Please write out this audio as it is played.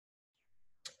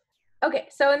Okay,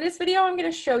 so in this video, I'm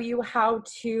going to show you how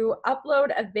to upload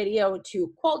a video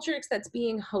to Qualtrics that's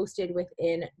being hosted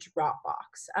within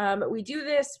Dropbox. We do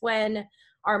this when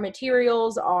our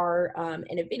materials are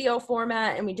in a video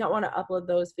format and we don't want to upload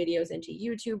those videos into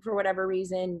YouTube for whatever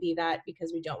reason, be that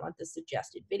because we don't want the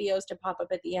suggested videos to pop up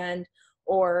at the end,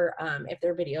 or if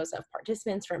they're videos of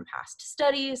participants from past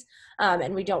studies,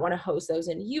 and we don't want to host those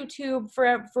in YouTube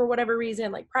for whatever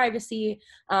reason, like privacy.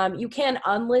 You can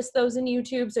unlist those in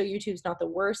YouTube, so YouTube's not the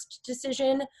worst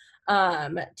decision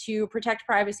to protect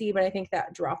privacy, but I think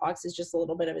that Dropbox is just a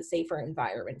little bit of a safer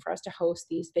environment for us to host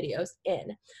these videos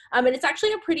in. And it's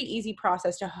actually a pretty easy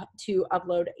process to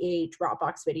upload a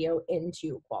Dropbox video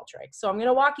into Qualtrics. So I'm going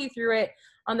to walk you through it.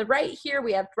 On the right here,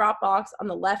 we have Dropbox. On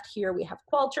the left here, we have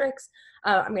Qualtrics.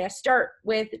 I'm going to start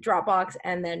with Dropbox,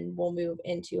 and then we'll move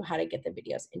into how to get the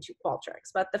videos into Qualtrics.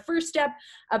 But the first step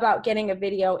about getting a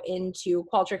video into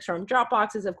Qualtrics from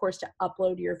Dropbox is, of course, to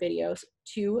upload your videos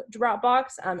to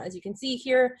Dropbox. As you can see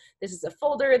here, this is a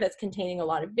folder that's containing a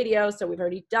lot of videos, so we've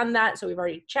already done that, so we've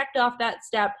already checked off that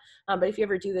step. But if you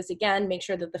ever do this again, make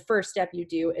sure that the first step you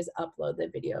do is upload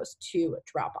the videos to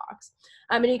Dropbox.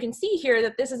 And you can see here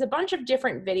that this is a bunch of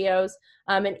different videos,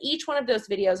 and each one of those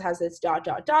videos has this ...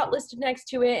 listed next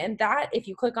to it, and that, if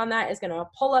you click on that, is going to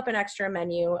pull up an extra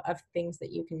menu of things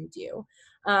that you can do.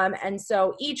 And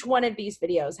so each one of these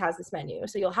videos has this menu.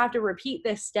 So you'll have to repeat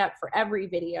this step for every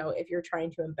video if you're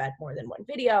trying to embed more than one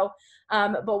video.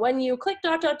 But when you click ...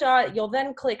 you'll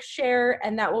then click share,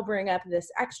 and that will bring up this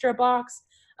extra box,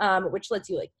 which lets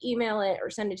you like email it or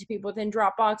send it to people within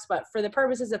Dropbox. But for the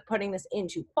purposes of putting this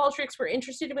into Qualtrics, we're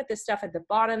interested with this stuff at the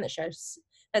bottom that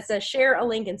says share a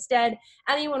link instead.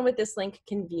 Anyone with this link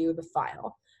can view the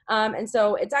file. And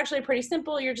so it's actually pretty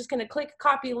simple. You're just going to click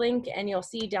copy link, and you'll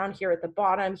see down here at the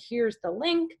bottom, here's the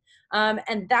link.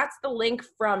 And that's the link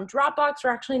from Dropbox.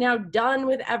 We're actually now done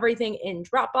with everything in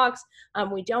Dropbox.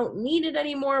 We don't need it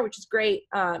anymore, which is great.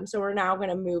 So we're now going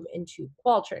to move into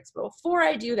Qualtrics. But before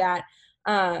I do that,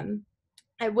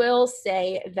 I will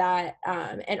say that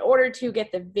in order to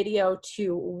get the video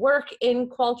to work in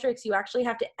Qualtrics, you actually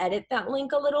have to edit that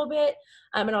link a little bit,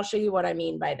 and I'll show you what I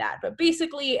mean by that. But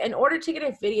basically, in order to get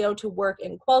a video to work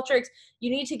in Qualtrics, you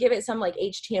need to give it some like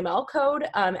HTML code,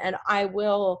 and I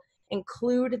will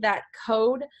include that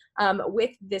code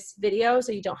with this video,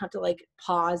 so you don't have to like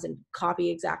pause and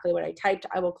copy exactly what I typed.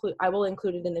 I will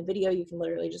include it in the video. You can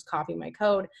literally just copy my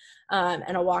code,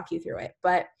 and I'll walk you through it.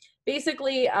 But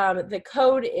basically, the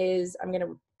code is, I'm going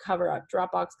to cover up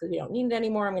Dropbox because we don't need it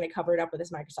anymore. I'm going to cover it up with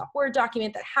this Microsoft Word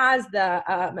document that has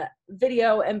the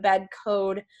video embed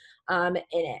code in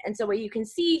it. And so what you can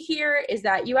see here is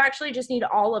that you actually just need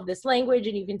all of this language,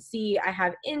 and you can see I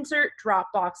have insert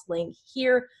Dropbox link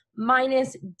here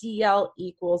minus DL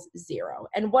equals 0.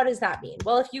 And what does that mean?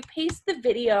 Well, if you paste the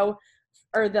video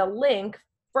or the link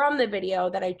from the video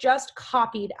that I just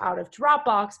copied out of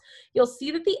Dropbox, you'll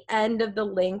see that the end of the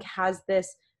link has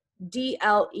this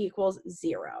DL equals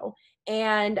 0.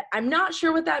 And I'm not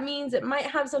sure what that means. It might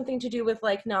have something to do with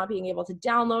like not being able to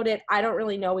download it. I don't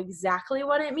really know exactly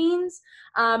what it means.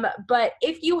 But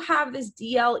if you have this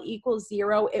DL equals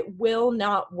 0, it will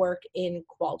not work in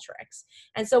Qualtrics.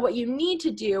 And so what you need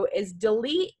to do is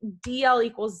delete DL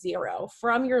equals 0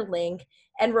 from your link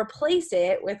and replace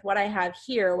it with what I have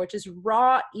here, which is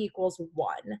raw equals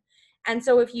 1. And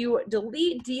so if you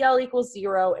delete DL equals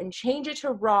 0 and change it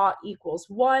to raw equals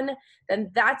 1,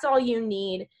 then that's all you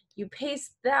need. You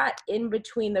paste that in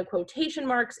between the quotation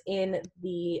marks in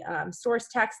the source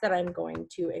text that I'm going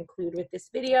to include with this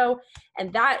video,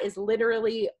 and that is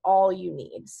literally all you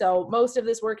need. So most of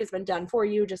this work has been done for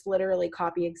you. Just literally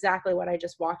copy exactly what I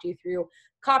just walked you through.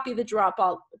 Copy the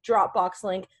Dropbox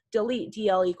link, delete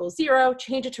DL equals 0,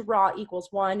 change it to raw equals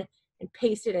 1, and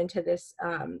paste it into this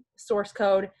source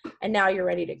code, and now you're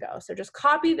ready to go. So just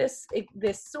copy this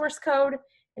source code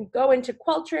and go into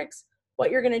Qualtrics. What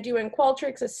you're going to do in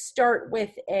Qualtrics is start with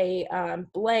a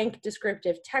blank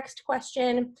descriptive text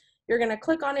question. You're going to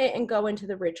click on it and go into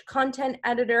the rich content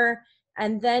editor,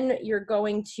 and then you're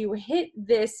going to hit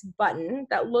this button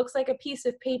that looks like a piece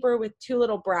of paper with two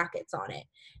little brackets on it.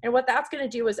 And what that's going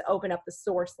to do is open up the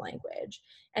source language.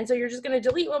 And so you're just going to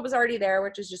delete what was already there,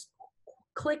 which is just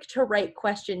click to write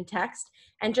question text,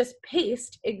 and just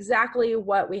paste exactly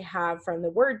what we have from the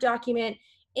Word document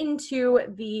into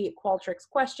the Qualtrics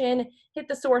question, hit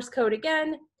the source code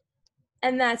again,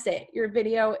 and that's it. Your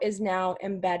video is now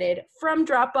embedded from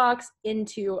Dropbox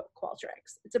into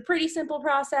Qualtrics. It's a pretty simple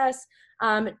process.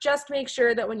 Just make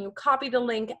sure that when you copy the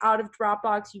link out of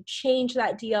Dropbox, you change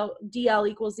that DL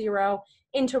equals 0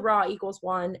 into raw equals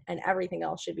 1, and everything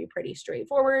else should be pretty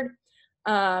straightforward.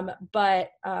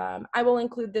 I will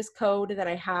include this code that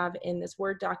I have in this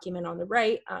Word document on the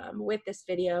right with this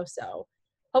video. So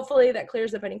hopefully that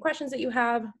clears up any questions that you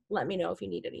have. Let me know if you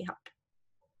need any help.